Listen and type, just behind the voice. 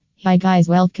Hi guys,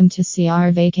 welcome to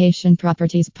CR Vacation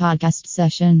Properties podcast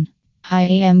session. I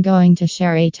am going to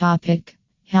share a topic.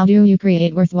 How do you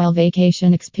create worthwhile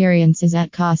vacation experiences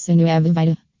at Casa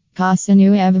Nueva? Casa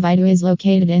Nueva is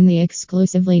located in the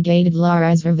exclusively gated La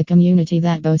Reserva community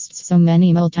that boasts so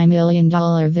many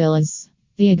multi-million-dollar villas.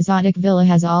 The exotic villa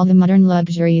has all the modern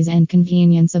luxuries and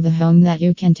convenience of a home that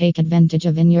you can take advantage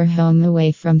of in your home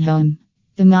away from home.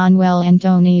 The Manuel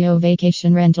Antonio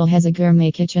Vacation Rental has a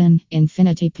gourmet kitchen,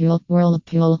 infinity pool,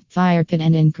 whirlpool, fire pit,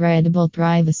 and incredible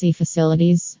privacy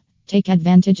facilities. Take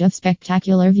advantage of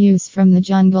spectacular views from the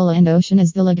jungle and ocean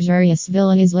as the luxurious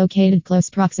villa is located close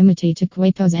proximity to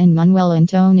Quepos and Manuel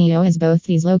Antonio, as both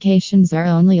these locations are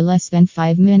only less than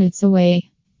 5 minutes away.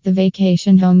 The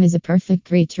vacation home is a perfect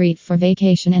retreat for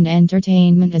vacation and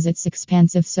entertainment as its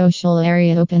expansive social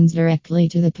area opens directly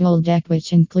to the pool deck,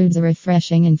 which includes a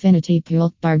refreshing infinity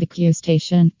pool, barbecue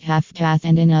station, half bath,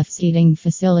 and enough seating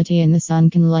facility in the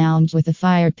sunken lounge with a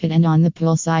fire pit and on the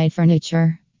poolside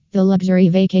furniture. The luxury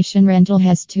vacation rental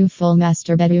has 2 full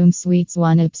master bedroom suites,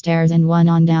 one upstairs and one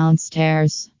on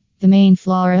downstairs. The main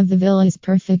floor of the villa is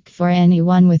perfect for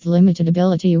anyone with limited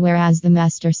ability, whereas the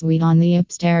master suite on the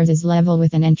upstairs is level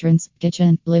with an entrance,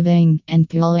 kitchen, living, and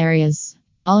pool areas.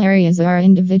 All areas are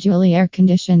individually air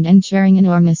conditioned, ensuring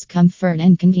enormous comfort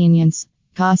and convenience.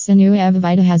 Casa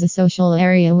Nueva has a social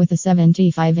area with a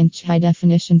 75-inch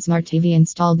high-definition smart TV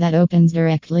installed that opens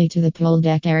directly to the pool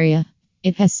deck area.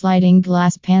 It has sliding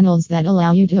glass panels that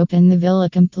allow you to open the villa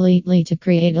completely to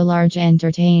create a large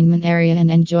entertainment area and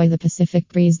enjoy the Pacific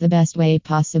breeze the best way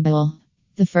possible.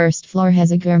 The first floor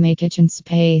has a gourmet kitchen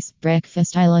space,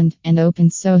 breakfast island, and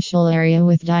open social area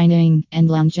with dining and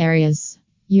lounge areas.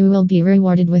 You will be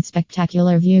rewarded with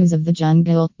spectacular views of the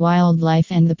jungle,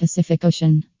 wildlife, and the Pacific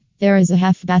Ocean. There is a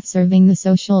half bath serving the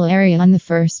social area on the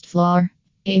first floor.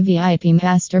 A VIP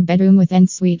master bedroom with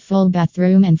ensuite full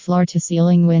bathroom and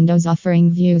floor-to-ceiling windows offering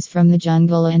views from the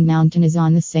jungle and mountain is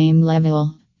on the same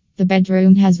level. The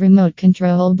bedroom has remote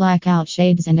control blackout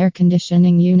shades and air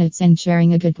conditioning units,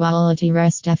 ensuring a good quality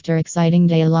rest after exciting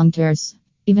day-long tours.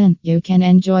 Even you can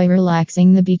enjoy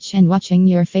relaxing the beach and watching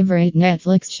your favorite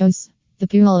Netflix shows. The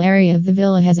pool area of the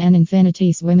villa has an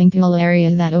infinity swimming pool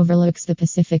area that overlooks the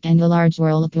Pacific and a large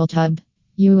whirlpool tub.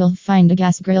 You will find a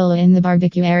gas grill in the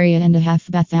barbecue area and a half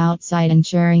bath outside,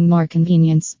 ensuring more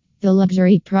convenience. The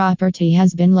luxury property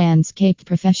has been landscaped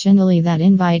professionally that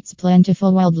invites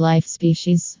plentiful wildlife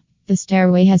species. The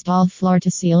stairway has tall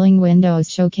floor-to-ceiling windows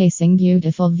showcasing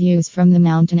beautiful views from the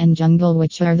mountain and jungle,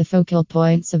 which are the focal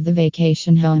points of the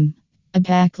vacation home. A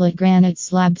backlit granite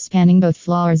slab spanning both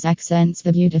floors accents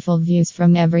the beautiful views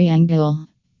from every angle.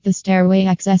 The stairway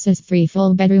accesses 3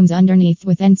 full bedrooms underneath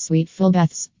with ensuite full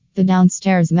baths. The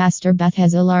downstairs master bath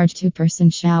has a large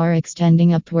 2-person shower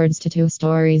extending upwards to 2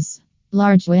 stories.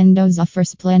 Large windows offer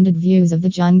splendid views of the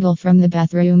jungle from the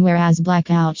bathroom, whereas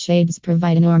blackout shades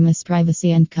provide enormous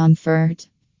privacy and comfort.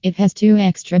 It has 2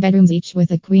 extra bedrooms, each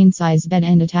with a queen-size bed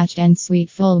and attached ensuite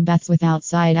full baths with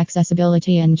outside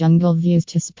accessibility and jungle views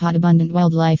to spot abundant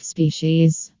wildlife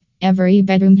species. Every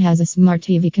bedroom has a smart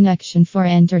TV connection for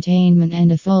entertainment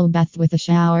and a full bath with a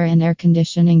shower and air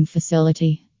conditioning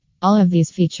facility. All of these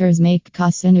features make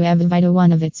Casa Nueva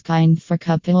one of its kind for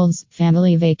couples,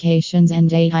 family vacations, and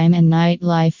daytime and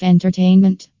nightlife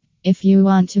entertainment. If you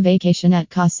want to vacation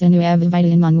at Casa Nueva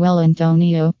in Manuel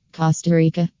Antonio, Costa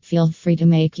Rica, feel free to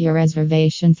make your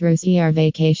reservation through CR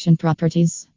Vacation Properties.